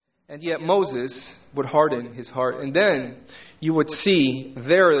And yet Moses would harden his heart. And then you would see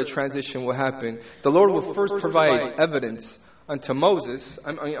there the transition will happen. The Lord will first provide evidence unto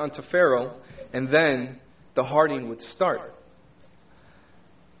unto Pharaoh, and then the hardening would start.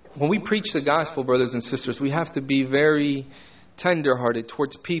 When we preach the gospel, brothers and sisters, we have to be very tender-hearted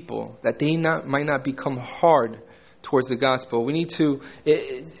towards people, that they might not become hard towards the gospel. We need to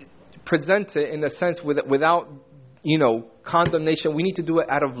present it in a sense without, condemnation. We need to do it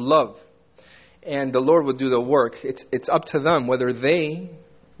out of love. And the Lord will do the work. It's up to them whether they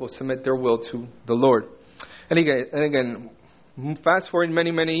will submit their will to the Lord. And again, fast forward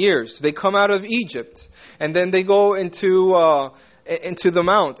many, many years. They come out of Egypt, and then they go into the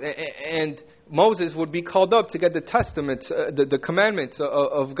mount, and Moses would be called up to get the testament, the commandments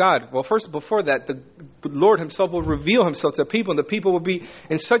of God. Well, first, before that, the Lord himself will reveal himself to the people, and the people will be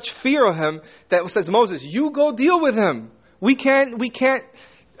in such fear of him that it says, Moses, you go deal with him. We can't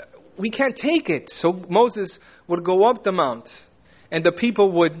take it. So Moses would go up the mount, and the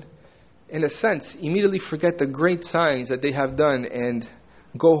people would, in a sense, immediately forget the great signs that they have done and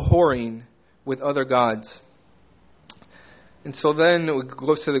go whoring with other gods. And so then it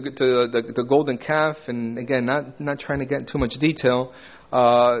goes to the golden calf, and again, not trying to get into too much detail.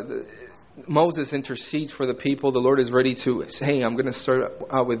 Moses intercedes for the people. The Lord is ready to say, hey, I'm going to start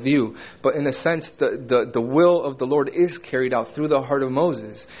out with you. But in a sense, the will of the Lord is carried out through the heart of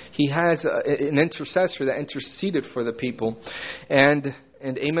Moses. He has an intercessor that interceded for the people. And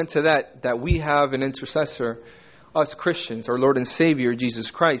amen to that we have an intercessor, us Christians, our Lord and Savior, Jesus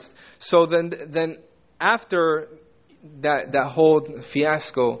Christ. So then after that whole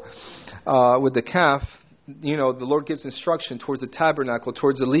fiasco with the calf, the Lord gives instruction towards the tabernacle,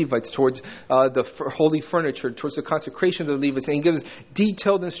 towards the Levites, towards the holy furniture, towards the consecration of the Levites, and he gives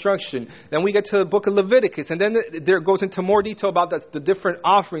detailed instruction. Then we get to the book of Leviticus, and then there goes into more detail about the different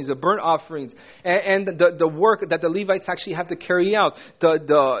offerings, the burnt offerings, and the work that the Levites actually have to carry out,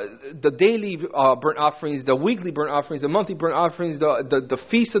 the daily burnt offerings, the weekly burnt offerings, the monthly burnt offerings, the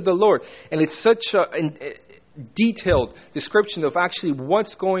feast of the Lord. And it's such a detailed description of actually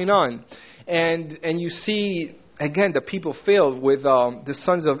what's going on. And you see, again, the people failed with the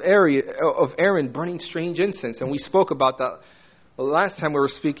sons of Aaron burning strange incense. And we spoke about that last time we were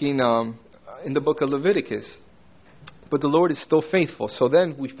speaking in the book of Leviticus. But the Lord is still faithful. So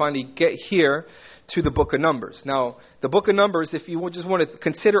then we finally get here to the book of Numbers. Now, the book of Numbers, if you just want to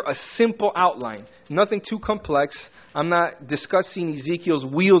consider a simple outline, nothing too complex. I'm not discussing Ezekiel's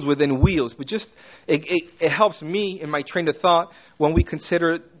wheels within wheels, but just it helps me in my train of thought when we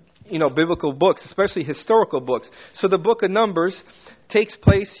consider biblical books, especially historical books. So the book of Numbers takes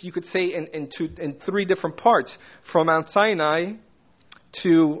place, you could say, in three different parts. From Mount Sinai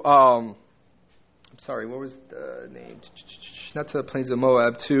to, what was the name? Not to the plains of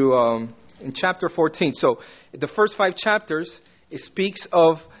Moab, to in chapter 14. So the first 5 chapters, it speaks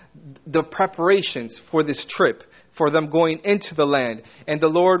of the preparations for this trip, for them going into the land. And the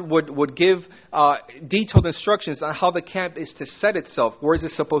Lord would give detailed instructions on how the camp is to set itself. Where is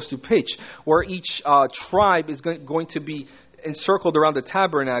it supposed to pitch? Where each tribe is going to be encircled around the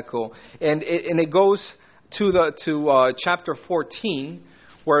tabernacle. And it goes to chapter 14,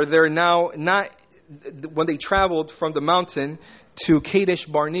 where they're now not, when they traveled from the mountain to Kadesh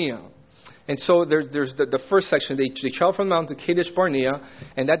Barnea. And so there's the first section. They travel from the mountain to Kadesh Barnea,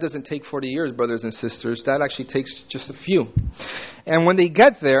 and that doesn't take 40 years, brothers and sisters. That actually takes just a few. And when they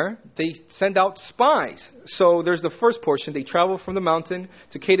get there, they send out spies. So there's the first portion. They travel from the mountain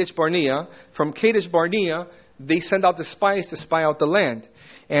to Kadesh Barnea. From Kadesh Barnea, they send out the spies to spy out the land.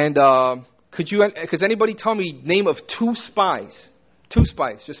 And could anybody tell me name of 2 spies? 2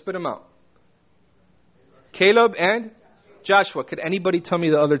 spies. Just spit them out. Caleb and Joshua. Could anybody tell me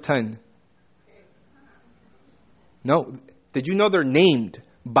the other 10? No. Did you know they're named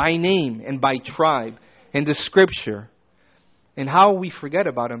by name and by tribe in the scripture? And how we forget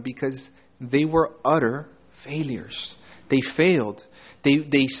about them? Because they were utter failures. They failed.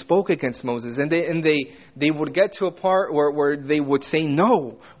 They spoke against Moses, and they would get to a part where they would say,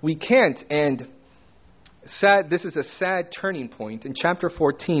 no, we can't. And this is a sad turning point. In chapter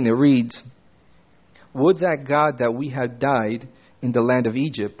 14 it reads, would that God that we had died in the land of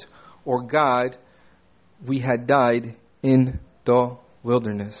Egypt, or God we had died in the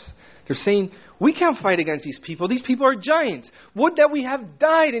wilderness. They're saying, we can't fight against these people. These people are giants. Would that we have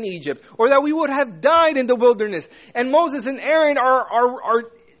died in Egypt, or that we would have died in the wilderness. And Moses and Aaron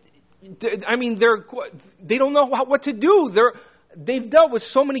they don't know what to do. They've dealt with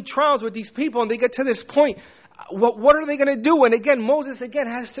so many trials with these people, and they get to this point. what are they going to do? And again, Moses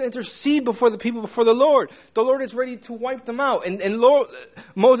has to intercede before the people, before the Lord. The Lord is ready to wipe them out. And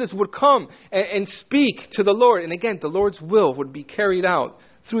Moses would come and speak to the Lord. And again, the Lord's will would be carried out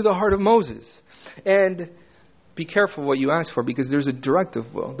through the heart of Moses. And be careful what you ask for, because there's a directive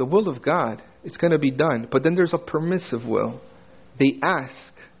will. The will of God, it's going to be done. But then there's a permissive will. They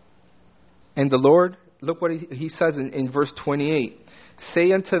ask. And the Lord, look what he says in verse 28.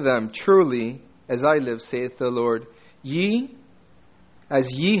 Say unto them, truly, as I live, saith the Lord, as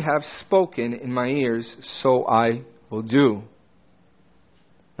ye have spoken in my ears, so I will do.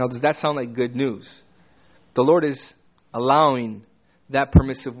 Now, does that sound like good news? The Lord is allowing that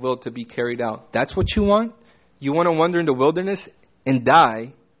permissive will to be carried out. That's what you want? You want to wander in the wilderness and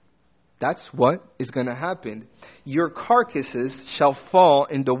die? That's what is going to happen. Your carcasses shall fall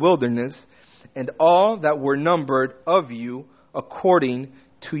in the wilderness, and all that were numbered of you according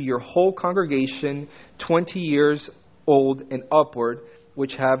to your whole congregation, 20 years old and upward,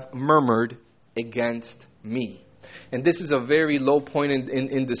 which have murmured against me. And this is a very low point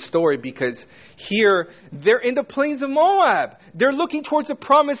in the story, because here they're in the plains of Moab. They're looking towards the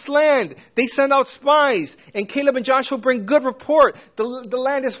promised land. They send out spies, and Caleb and Joshua bring good report. The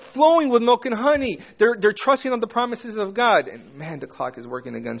land is flowing with milk and honey. They're trusting on the promises of God. And man, the clock is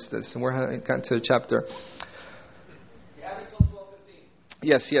working against us. And we're gotten to the chapter.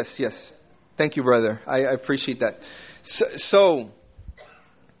 Yes. Thank you, brother. I appreciate that. So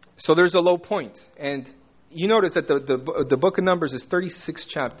there's a low point. And you notice that the book of Numbers is 36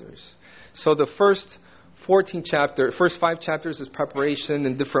 chapters. So the first 5 chapters is preparation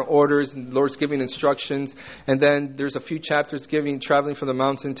in different orders, and the Lord's giving instructions. And then there's a few chapters traveling from the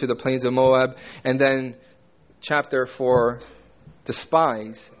mountain to the plains of Moab. And then chapter for the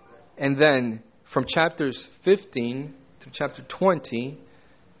spies. And then from chapters 15 to chapter 20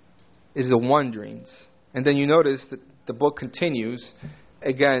 is the wanderings. And then you notice that the book continues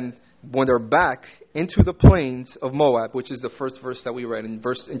again when they're back into the plains of Moab, which is the first verse that we read in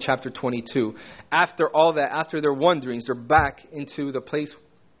chapter 22. After all that, after their wanderings, they're back into the place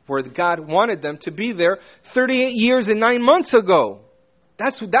where God wanted them to be there 38 years and 9 months ago.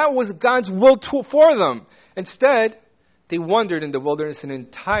 That was God's will for them. Instead, they wandered in the wilderness. An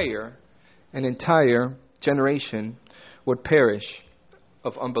entire generation would perish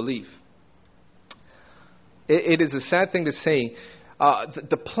of unbelief. It is a sad thing to say.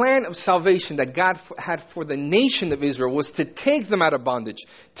 The plan of salvation that God had for the nation of Israel was to take them out of bondage,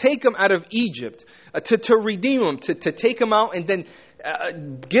 take them out of Egypt, to redeem them, to take them out and then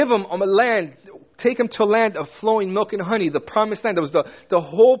give them a land, take them to a land of flowing milk and honey, the promised land. That was the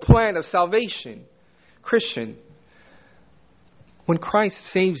whole plan of salvation. Christian, when Christ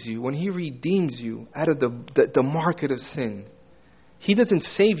saves you, when He redeems you out of the market of sin, He doesn't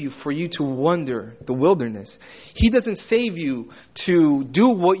save you for you to wander the wilderness. He doesn't save you to do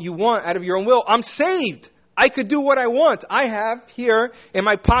what you want out of your own will. I'm saved. I could do what I want. I have here in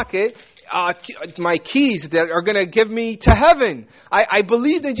my pocket my keys that are going to give me to heaven. I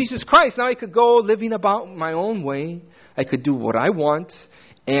believed in Jesus Christ. Now I could go living about my own way. I could do what I want.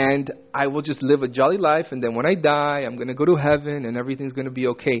 And I will just live a jolly life. And then when I die, I'm going to go to heaven and everything's going to be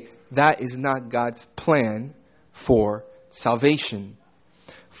okay. That is not God's plan for salvation.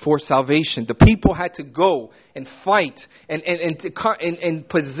 For salvation, the people had to go and fight and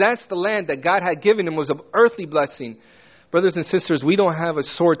possess the land that God had given them. Was an earthly blessing. Brothers and sisters, we don't have a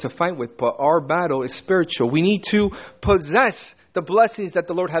sword to fight with, but our battle is spiritual. We need to possess the blessings that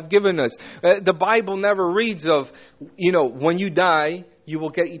the Lord have given us. The Bible never reads of, when you die, you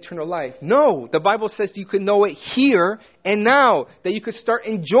will get eternal life. No, the Bible says you can know it here and now, that you could start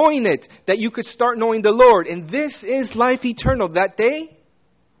enjoying it, that you could start knowing the Lord. And this is life eternal, that they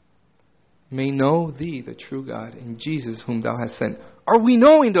may know thee, the true God, and Jesus whom thou hast sent. Are we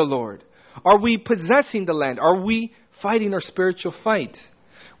knowing the Lord? Are we possessing the land? Are we fighting our spiritual fight?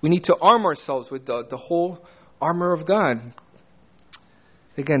 We need to arm ourselves with the whole armor of God.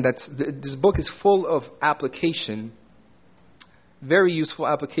 Again, this book is full of application, very useful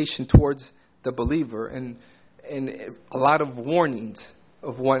application towards the believer, and a lot of warnings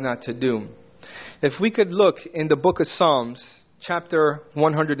of what not to do. If we could look in the book of Psalms, chapter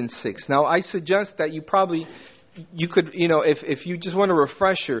 106. Now, I suggest that you could, if you just want a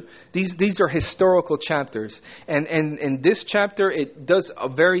refresher, these are historical chapters. And this chapter, it does a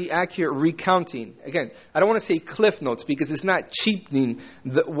very accurate recounting. Again, I don't want to say cliff notes because it's not cheapening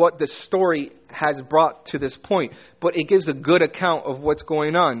what the story has brought to this point. But it gives a good account of what's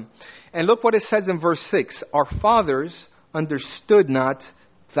going on. And look what it says in verse 6. Our fathers understood not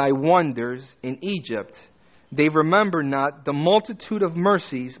thy wonders in Egypt. They remembered not the multitude of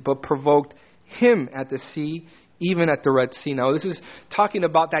mercies, but provoked him at the sea, even at the Red Sea. Now, this is talking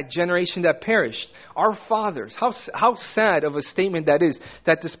about that generation that perished. Our fathers. How sad of a statement that is,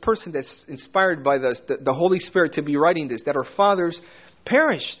 that this person that's inspired by the Holy Spirit to be writing this, that our fathers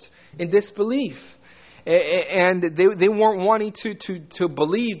perished in disbelief. And they weren't wanting to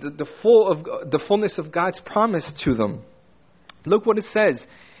believe the fullness of God's promise to them. Look what it says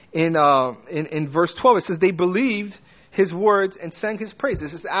in verse 12. It says, they believed his words and sang his praise.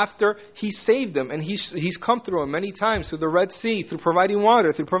 This is after he saved them, and he's come through them many times, through the Red Sea, through providing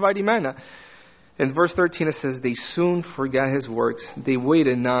water, through providing manna. In verse 13 it says, they soon forgot his works. They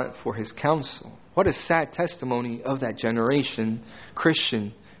waited not for his counsel. What a sad testimony of that generation.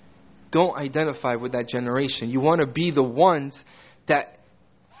 Christian, don't identify with that generation. You want to be the ones that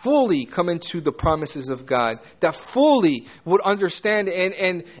fully come into the promises of God, that fully would understand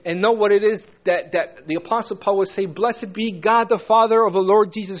and know what it is that the Apostle Paul would say, blessed be God the Father of the Lord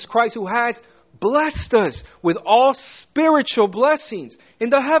Jesus Christ, who has blessed us with all spiritual blessings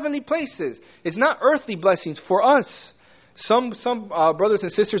in the heavenly places. It's not earthly blessings for us. Some brothers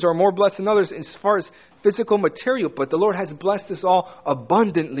and sisters are more blessed than others as far as physical material, but the Lord has blessed us all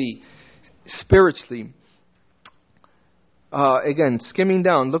abundantly spiritually. Again, skimming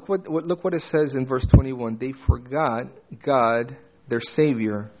down, look what it says in verse 21. They forgot God, their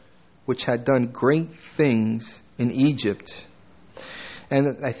Savior, which had done great things in Egypt.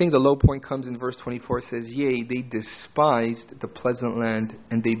 And I think the low point comes in verse 24. It says, yea, they despised the pleasant land,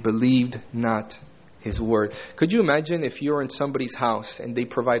 and they believed not his word. Could you imagine if you're in somebody's house and they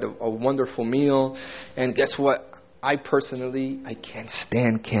provide a wonderful meal, and guess what? I can't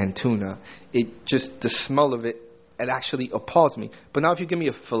stand canned tuna. The smell of it actually appalls me. But now if you give me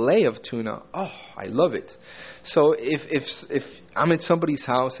a fillet of tuna, I love it. So if I'm at somebody's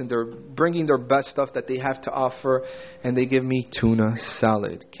house and they're bringing their best stuff that they have to offer, and they give me tuna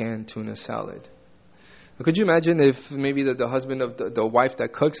salad, canned tuna salad. Could you imagine if maybe the husband of the wife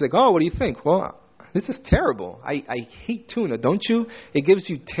that cooks, like, what do you think? Well, this is terrible. I hate tuna, don't you? It gives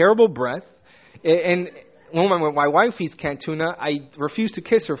you terrible breath. And when my wife eats canned tuna, I refuse to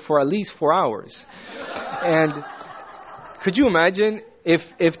kiss her for at least 4 hours. And could you imagine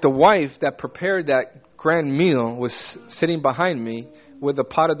if the wife that prepared that grand meal was sitting behind me with a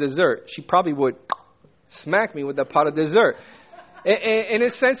pot of dessert? She probably would smack me with that pot of dessert. In a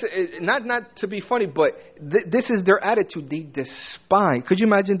sense, not to be funny, but this is their attitude. They despise. Could you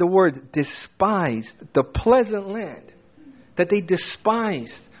imagine the word despised, the pleasant land? That they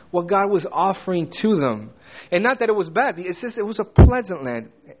despised what God was offering to them. And not that it was bad. It's just it was a pleasant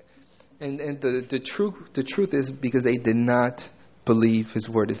land. And the truth is because they did not believe his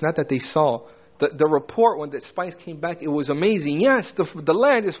word. It's not that they saw. The report when the spies came back, it was amazing. Yes, the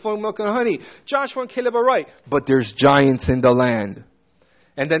land is full of milk and honey. Joshua and Caleb are right. But there's giants in the land.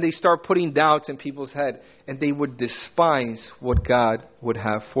 And then they start putting doubts in people's head. And they would despise what God would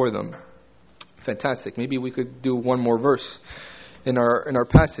have for them. Fantastic. Maybe we could do one more verse in our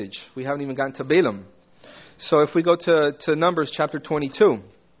passage. We haven't even gotten to Balaam. So if we go to Numbers chapter 22.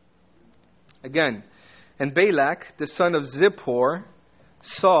 Again, and Balak, the son of Zippor,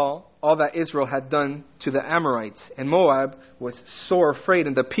 saw all that Israel had done to the Amorites. And Moab was sore afraid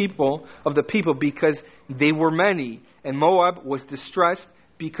of the people because they were many. And Moab was distressed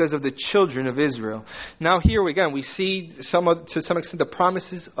because of the children of Israel. Now here again, we see to some extent the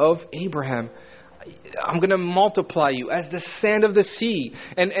promises of Abraham. I'm going to multiply you as the sand of the sea.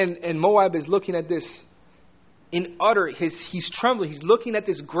 And Moab is looking at this in he's trembling. He's looking at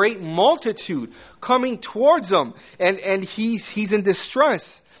this great multitude coming towards him. And he's in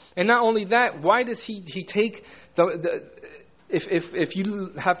distress. And not only that, why does he take if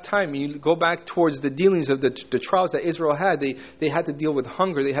you have time, you go back towards the dealings of the trials that Israel had. They had to deal with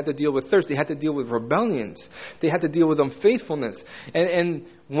hunger. They had to deal with thirst. They had to deal with rebellions. They had to deal with unfaithfulness. And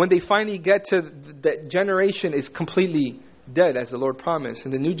when they finally get to that generation is completely dead, as the Lord promised,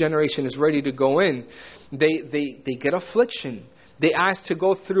 and the new generation is ready to go in, they get affliction. They asked to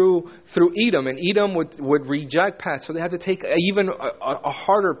go through Edom, and Edom would reject paths, so they had to take even a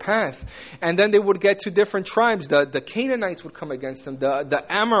harder path. And then they would get to different tribes. The Canaanites would come against them. The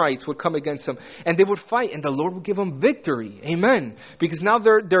Amorites would come against them, and they would fight, and the Lord would give them victory. Amen. Because now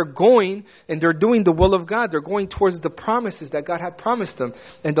they're going and they're doing the will of God. They're going towards the promises that God had promised them,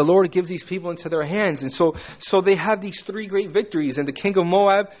 and the Lord gives these people into their hands. And so they have these 3 great victories, and the king of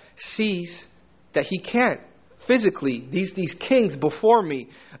Moab sees that he can't. Physically, these kings before me,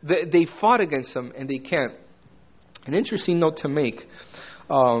 they fought against them and they can't. An interesting note to make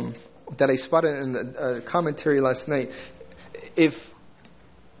that I spotted in a commentary last night: if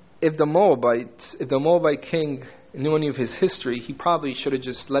the Moabite king knew any of his history, he probably should have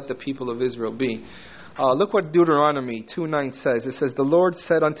just let the people of Israel be. Look what Deuteronomy 2:9 says. It says, "The Lord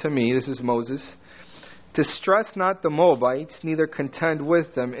said unto me," this is Moses, "Distress not the Moabites, neither contend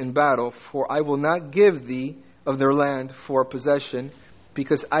with them in battle, for I will not give thee of their land for a possession,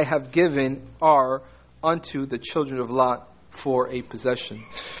 because I have given Ar unto the children of Lot for a possession."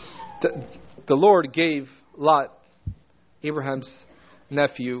 The Lord gave Lot, Abraham's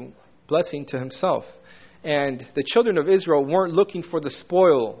nephew, blessing to himself. And the children of Israel weren't looking for the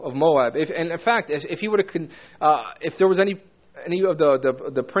spoil of Moab. And in fact, if he would have, if there was any of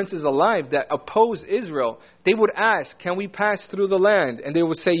the princes alive that opposed Israel, they would ask, "Can we pass through the land?" And they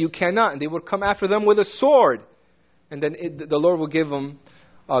would say, "You cannot." And they would come after them with a sword. And then the Lord will give them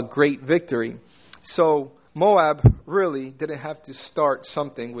a great victory. So Moab really didn't have to start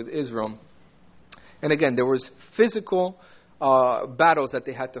something with Israel. And again, there was physical battles that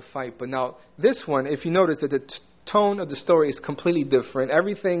they had to fight. But now this one, if you notice that the tone of the story is completely different.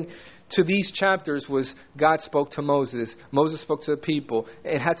 Everything to these chapters was God spoke to Moses. Moses spoke to the people.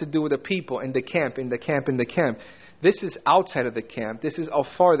 It had to do with the people in the camp, in the camp, in the camp. This is outside of the camp. This is how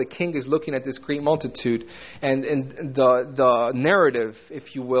far the king is looking at this great multitude. And the narrative,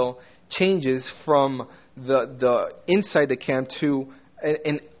 if you will, changes from the inside the camp to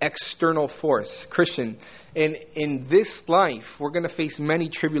an external force. Christian, in this life, we're going to face many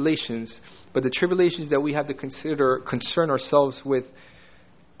tribulations, but the tribulations that we have to concern ourselves with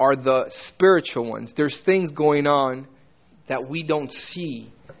are the spiritual ones. There's things going on that we don't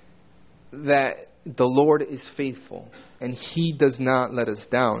see, that the Lord is faithful and He does not let us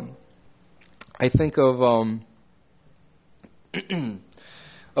down. I think of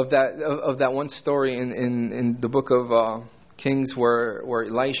that one story in the book of Kings where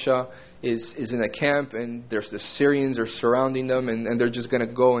Elisha is in a camp, and there's the Syrians are surrounding them, and they're just going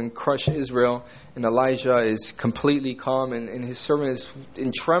to go and crush Israel. And Elijah is completely calm, and his servant is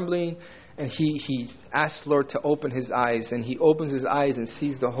in trembling, and he asks the Lord to open his eyes, and he opens his eyes and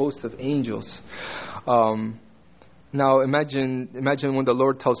sees the host of angels. Now imagine when the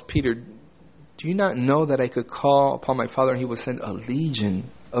Lord tells Peter, "Do you not know that I could call upon my Father and He will send a legion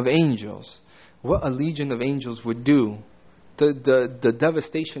of angels?" What a legion of angels would do. The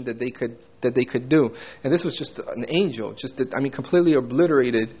devastation that they could do. And this was just an angel, completely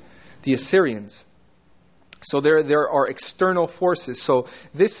obliterated the Assyrians. So there are external forces. So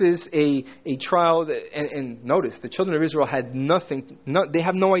this is a trial and notice the children of Israel had nothing. They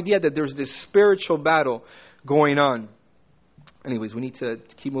have no idea that there's this spiritual battle going on. Anyways, we need to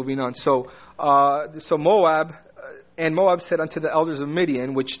keep moving on. So Moab said unto the elders of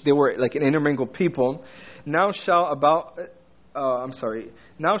Midian, which they were like an intermingled people, Now shall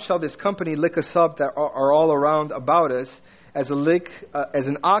this company lick us up that are all around about us, as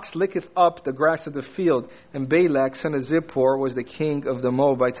an ox licketh up the grass of the field. And Balak, son of Zippor, was the king of the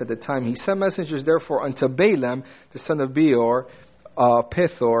Moabites at the time. He sent messengers therefore unto Balaam, the son of Beor,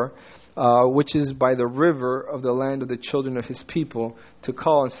 Pethor, which is by the river of the land of the children of his people, to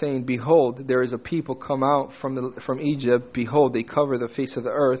call and saying, Behold, there is a people come out from Egypt. Behold, they cover the face of the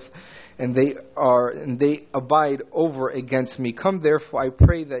earth, and they abide over against me. Come therefore, I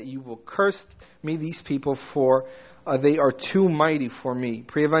pray that you will curse me these people, for they are too mighty for me.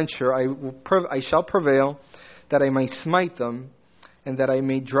 Peradventure I shall prevail, that I may smite them, and that I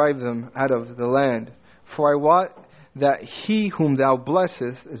may drive them out of the land. For I wot that he whom thou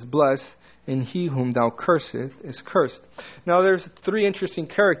blessest is blessed, and he whom thou cursest is cursed. Now there's three interesting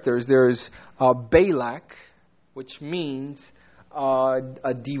characters. There's Balak, which means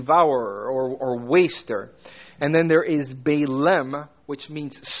a devourer or waster. And then there is Balaam, which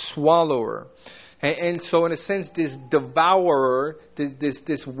means swallower. And so in a sense, this devourer,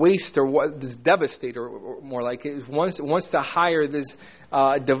 this waster, this devastator, more like it, wants to hire this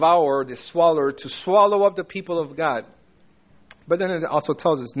devourer, this swallower, to swallow up the people of God. But then it also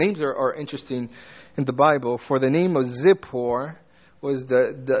tells us, names are interesting in the Bible. For the name of Zippor was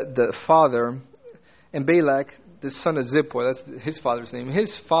the father, and Balak, the son of Zippor, that's his father's name.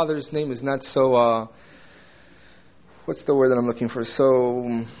 His father's name is not so, what's the word that I'm looking for?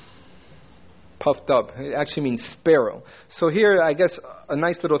 So puffed up. It actually means sparrow. So here, I guess, a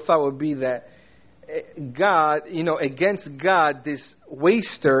nice little thought would be that God, against God, this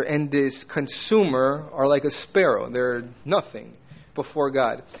waster and this consumer are like a sparrow. They're nothing before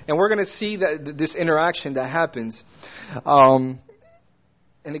God. And we're going to see that this interaction that happens. And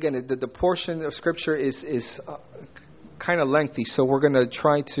again, the portion of Scripture is kind of lengthy, so we're going to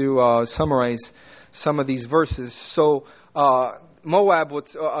try to summarize some of these verses. So Moab,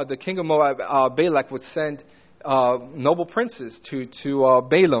 the king of Moab, Balak, would send noble princes to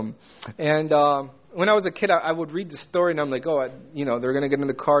Balaam. And when I was a kid, I would read the story, and I'm like, they're going to get in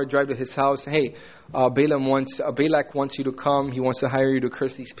the car, drive to his house. Hey, Balak wants you to come. He wants to hire you to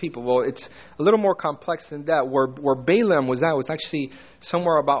curse these people. Well, it's a little more complex than that. Where Balaam was at was actually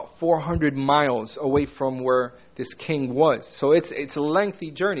somewhere about 400 miles away from where this king was. So it's a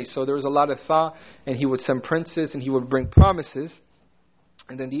lengthy journey. So there was a lot of thought, and he would send princes, and he would bring promises.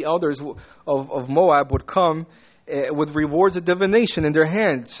 And then the elders of Moab would come with rewards of divination in their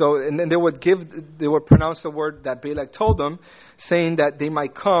hands. So, and then they would pronounce the word that Balak told them, saying that they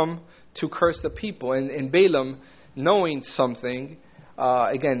might come to curse the people. And Balaam, knowing something,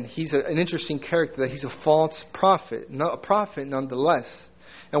 again, he's an interesting character, that he's a false prophet, not a prophet nonetheless.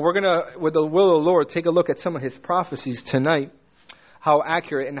 And we're going to, with the will of the Lord, take a look at some of his prophecies tonight, how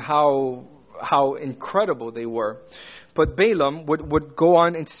accurate and how incredible they were. But Balaam would go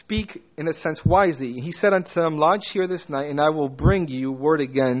on and speak, in a sense, wisely. He said unto them, lodge here this night, and I will bring you word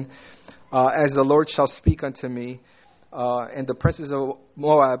again, as the Lord shall speak unto me. And the princes of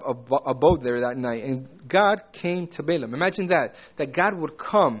Moab abode there that night. And God came to Balaam. Imagine that God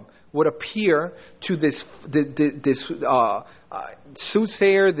would appear to this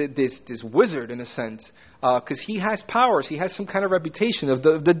soothsayer, this wizard, in a sense, because he has powers. He has some kind of reputation of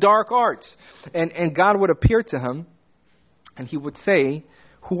the dark arts. And God would appear to him. And he would say,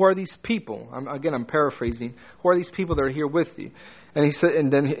 who are these people? I'm paraphrasing. Who are these people that are here with you? And he said, and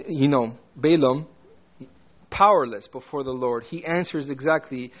then, Balaam, powerless before the Lord, he answers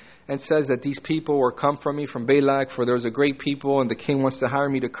exactly and says that these people were come from me, from Balak, for there was a great people, and the king wants to hire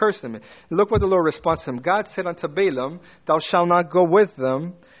me to curse them. And look what the Lord responds to him. God said unto Balaam, thou shalt not go with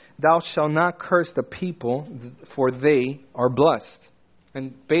them. Thou shalt not curse the people, for they are blessed.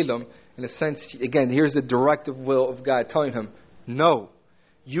 And Balaam, in a sense, again, here's the directive will of God telling him, no,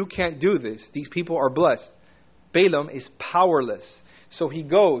 you can't do this. These people are blessed. Balaam is powerless. So he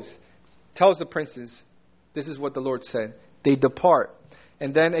goes, tells the princes, this is what the Lord said. They depart.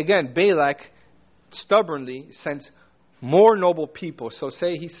 And then again, Balak stubbornly sends more noble people. So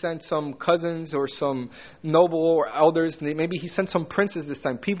say he sent some cousins or some noble or elders. Maybe he sent some princes this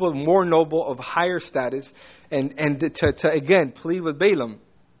time. People more noble, of higher status. And to again plead with Balaam.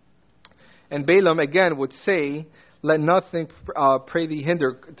 And Balaam again would say, let nothing pray thee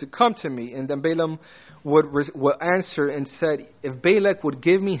hinder to come to me. And then Balaam would answer and said, if Balak would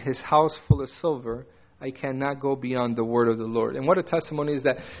give me his house full of silver, I cannot go beyond the word of the Lord. And what a testimony is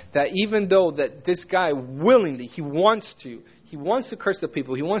that even though that this guy willingly, he wants to curse the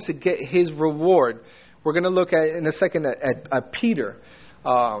people, he wants to get his reward. We're going to look at in a second at Peter,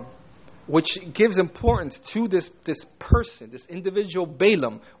 which gives importance to this person, this individual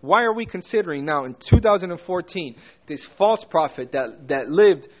Balaam. Why are we considering now in 2014 this false prophet that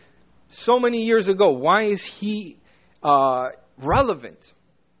lived so many years ago? Why is he relevant?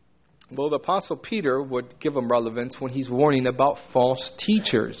 Well, the Apostle Peter would give him relevance when he's warning about false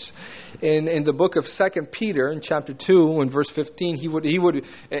teachers. In the book of 2 Peter, in chapter 2, in verse 15, he would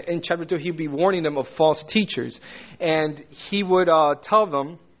in chapter 2, he'd be warning them of false teachers. And he would tell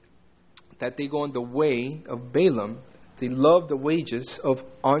them that they go in the way of Balaam. They love the wages of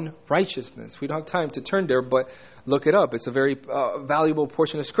unrighteousness. We don't have time to turn there, but look it up. It's a very valuable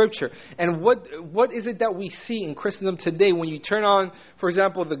portion of Scripture. And what is it that we see in Christendom today when you turn on, for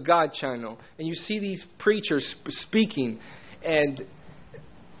example, the God channel, and you see these preachers speaking, and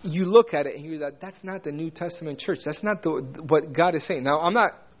you look at it and you're like, that's not the New Testament church. That's not what God is saying. Now, I'm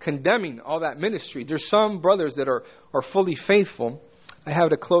not condemning all that ministry. There's some brothers that are fully faithful. I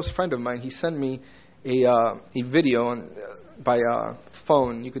have a close friend of mine. He sent me a video by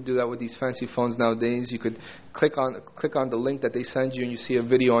phone. You could do that with these fancy phones nowadays. You could click on the link that they send you, and you see a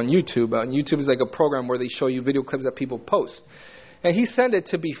video on YouTube. YouTube is like a program where they show you video clips that people post. And he sent it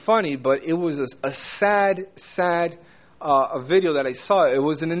to be funny, but it was a sad a video that I saw. It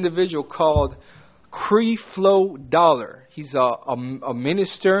was an individual called Cree Flow Dollar. He's a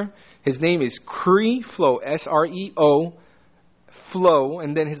minister. His name is Cree Flow, S-R-E-O. Flow,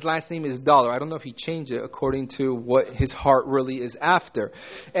 and then his last name is Dollar. I don't know if he changed it according to what his heart really is after.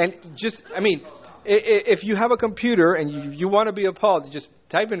 And if you have a computer and you want to be appalled, just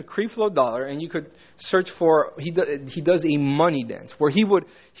type in Creeflow Dollar, and you could search for. He does a money dance where he would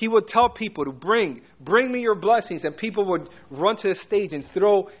tell people to bring me your blessings, and people would run to the stage and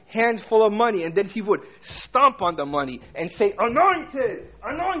throw hands full of money, and then he would stomp on the money and say, anointed,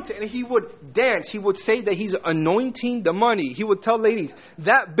 and he would dance. He would say that he's anointing the money. He would tell ladies,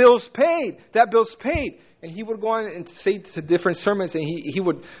 that bill's paid. And he would go on and say to different sermons, and he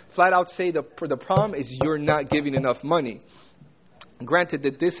would flat out say the problem is you're not giving enough money. Granted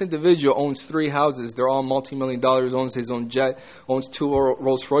that this individual owns 3 houses. They're all multi-million dollars, owns his own jet, owns 2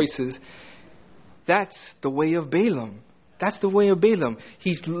 Rolls Royces. That's the way of Balaam. That's the way of Balaam.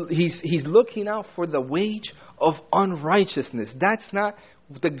 He's looking out for the wage of unrighteousness. That's not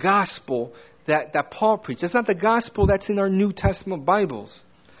the gospel that Paul preached. That's not the gospel that's in our New Testament Bibles.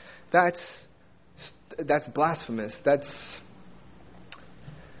 That's blasphemous.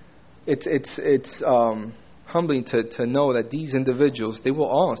 It's humbling to know that these individuals, they will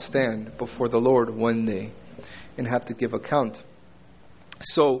all stand before the Lord one day and have to give account.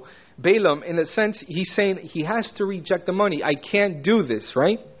 So Balaam, in a sense, he's saying he has to reject the money. I can't do this,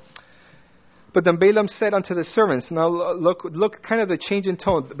 right? But then Balaam said unto the servants, now look kind of the change in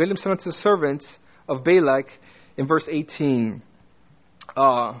tone. Balaam said unto the servants of Balak in verse 18,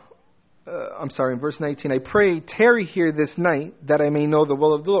 in verse 19, I pray, tarry here this night that I may know the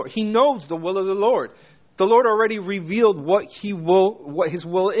will of the Lord. He knows the will of the Lord. The Lord already revealed what His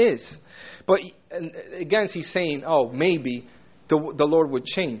will is. But again, he's saying, maybe the Lord would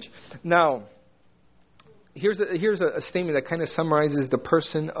change. Now, here's a statement that kind of summarizes the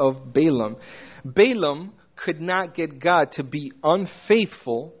person of Balaam. Balaam could not get God to be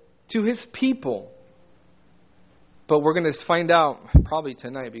unfaithful to his people. But we're going to find out probably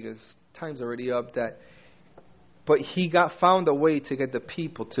tonight, because time's already up, but he found a way to get the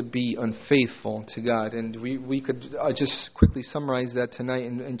people to be unfaithful to God. And we could just quickly summarize that tonight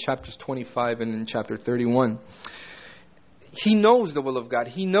in chapters 25 and in chapter 31. He knows the will of God.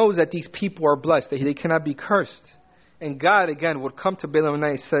 He knows that these people are blessed, that they cannot be cursed. And God, again, would come to Balaam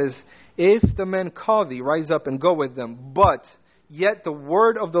and says, if the men call thee, rise up and go with them. But yet the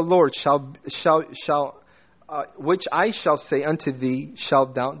word of the Lord shall which I shall say unto thee,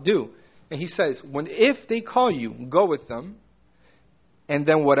 shalt thou do. And he says, if they call you, go with them. And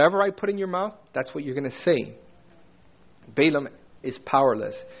then whatever I put in your mouth, that's what you're going to say. Balaam is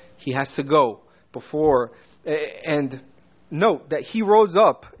powerless. He has to go before. And note that he rose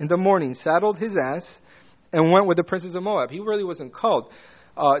up in the morning, saddled his ass, and went with the princes of Moab. He really wasn't called.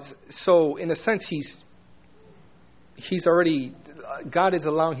 So in a sense, he's already, God is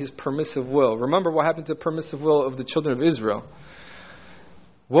allowing his permissive will. Remember what happened to the permissive will of the children of Israel.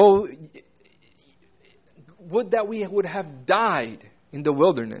 Well, would that we would have died in the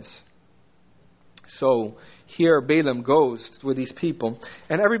wilderness. So here Balaam goes with these people.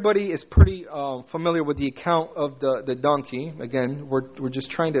 And everybody is pretty familiar with the account of the donkey. Again, we're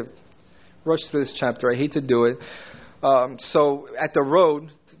just trying to rush through this chapter. I hate to do it. So at the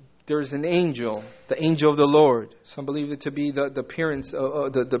road, there's an angel, the angel of the Lord. Some believe it to be the appearance,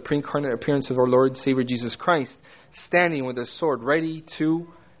 the pre-incarnate appearance of our Lord and Savior Jesus Christ, standing with a sword, ready to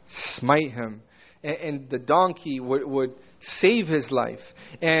smite him. And the donkey would save his life.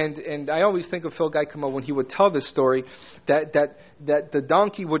 And I always think of Phil Geikema when he would tell this story, that the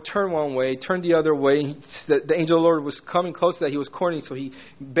donkey would turn one way, turn the other way. The angel of the Lord was coming close to that. He was cornering, so he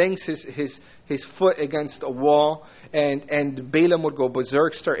bangs his foot against a wall, and Balaam would go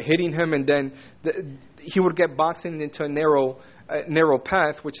berserk, start hitting him, and then he would get boxing into a narrow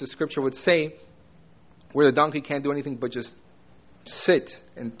path, which the scripture would say, where the donkey can't do anything but just sit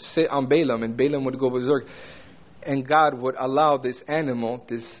on Balaam, and Balaam would go berserk. And God would allow this animal,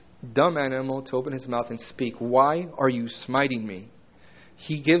 this dumb animal, to open his mouth and speak. Why are you smiting me?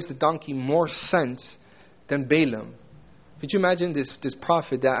 He gives the donkey more sense than Balaam. Could you imagine this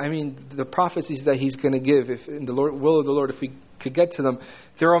prophet? The prophecies that he's going to give, if in the will of the Lord, if we could get to them,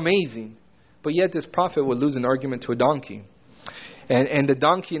 they're amazing. But yet this prophet would lose an argument to a donkey. And the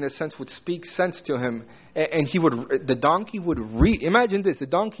donkey, in a sense, would speak sense to him. And the donkey would imagine this. The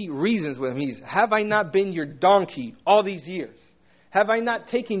donkey reasons with him. Have I not been your donkey all these years? Have I not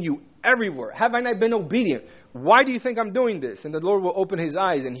taken you everywhere? Have I not been obedient? Why do you think I'm doing this? And the Lord will open his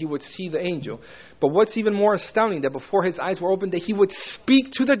eyes and he would see the angel. But what's even more astounding, that before his eyes were opened, that he would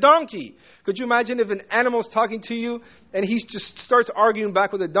speak to the donkey. Could you imagine if an animal's talking to you and he just starts arguing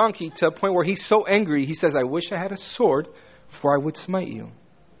back with the donkey to a point where he's so angry, he says, I wish I had a sword, for I would smite you.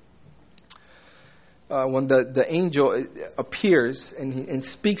 When the angel appears and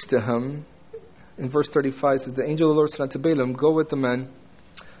speaks to him, in verse 35, it says, the angel of the Lord said unto Balaam, go with the men.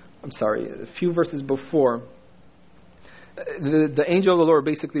 A few verses before, the angel of the Lord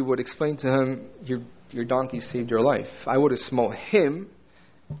basically would explain to him, your donkey saved your life. I would have smote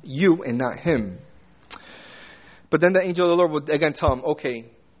you, and not him. But then the angel of the Lord would again tell him, okay,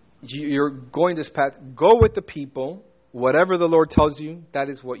 you're going this path, go with the people. Whatever the Lord tells you, that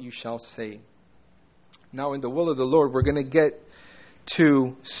is what you shall say. Now, in the will of the Lord, we're going to get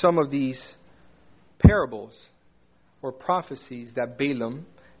to some of these parables or prophecies that Balaam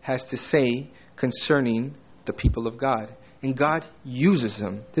has to say concerning the people of God. And God uses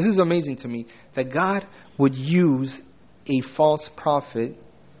them. This is amazing to me, that God would use a false prophet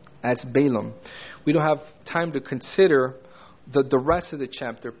as Balaam. We don't have time to consider the rest of the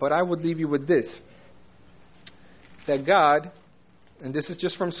chapter. But I would leave you with this. That God, and this is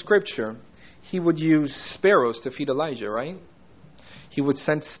just from Scripture, He would use sparrows to feed Elijah, right? He would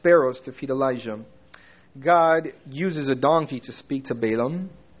send sparrows to feed Elijah. God uses a donkey to speak to Balaam.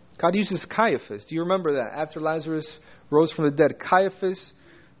 God uses Caiaphas. Do you remember that? After Lazarus rose from the dead, Caiaphas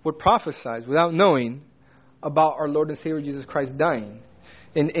would prophesy without knowing about our Lord and Savior Jesus Christ dying.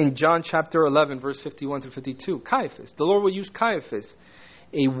 In John chapter 11, verse 51 to 52, Caiaphas. The Lord will use Caiaphas,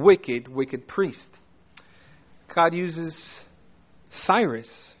 a wicked priest. God uses Cyrus.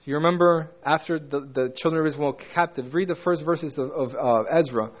 You remember after the children of Israel were captive, read the first verses of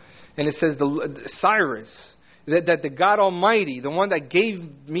Ezra. And it says, Cyrus, that the God Almighty, the one that gave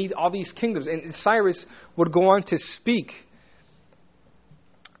me all these kingdoms. And Cyrus would go on to speak.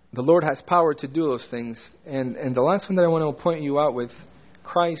 The Lord has power to do those things. And the last one that I want to point you out with,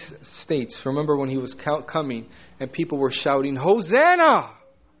 Christ states, remember when He was coming and people were shouting, Hosanna!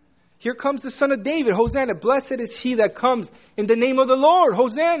 Here comes the Son of David. Hosanna. Blessed is He that comes in the name of the Lord.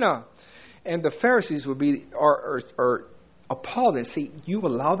 Hosanna. And the Pharisees would be are appalled and say, you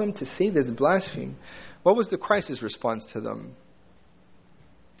allow them to say this blasphemy. What was the Christ's response to them?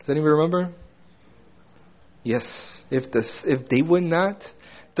 Does anyone remember? Yes. If they would not,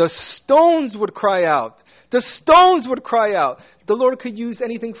 the stones would cry out. The stones would cry out. The Lord could use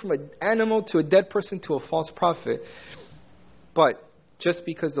anything from an animal to a dead person to a false prophet. But just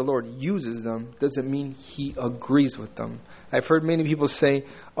because the Lord uses them doesn't mean He agrees with them. I've heard many people say,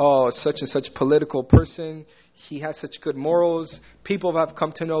 oh, such and such political person, he has such good morals. People have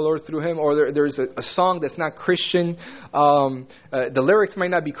come to know the Lord through him. Or there's a song that's not Christian. The lyrics might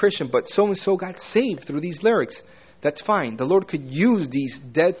not be Christian, but so-and-so got saved through these lyrics. That's fine. The Lord could use these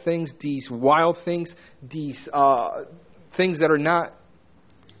dead things, these wild things, these things that are not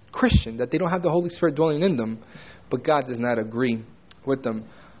Christian, that they don't have the Holy Spirit dwelling in them. But God does not agree with them.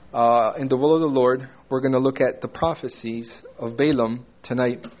 In the will of the Lord, we're going to look at the prophecies of Balaam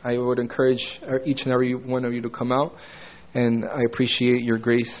tonight. I would encourage each and every one of you to come out, and I appreciate your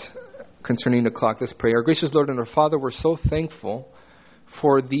grace concerning the clock. Let's pray. Our gracious Lord and our Father, we're so thankful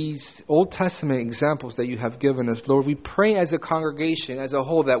for these Old Testament examples that you have given us. Lord, we pray as a congregation, as a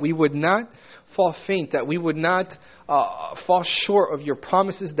whole, that we would not fall faint, that we would not fall short of your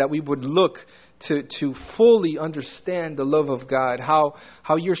promises, that we would look to fully understand the love of God, how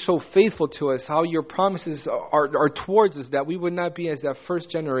you're so faithful to us, how your promises are towards us, that we would not be as that first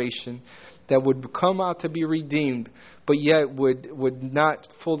generation that would come out to be redeemed, but yet would not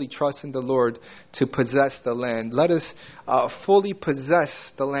fully trust in the Lord to possess the land. Let us fully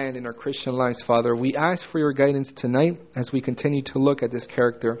possess the land in our Christian lives, Father. We ask for your guidance tonight as we continue to look at this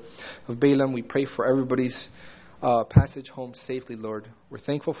character of Balaam. We pray for everybody's passage home safely, Lord. We're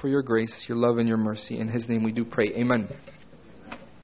thankful for your grace, your love, and your mercy. In His name we do pray. Amen.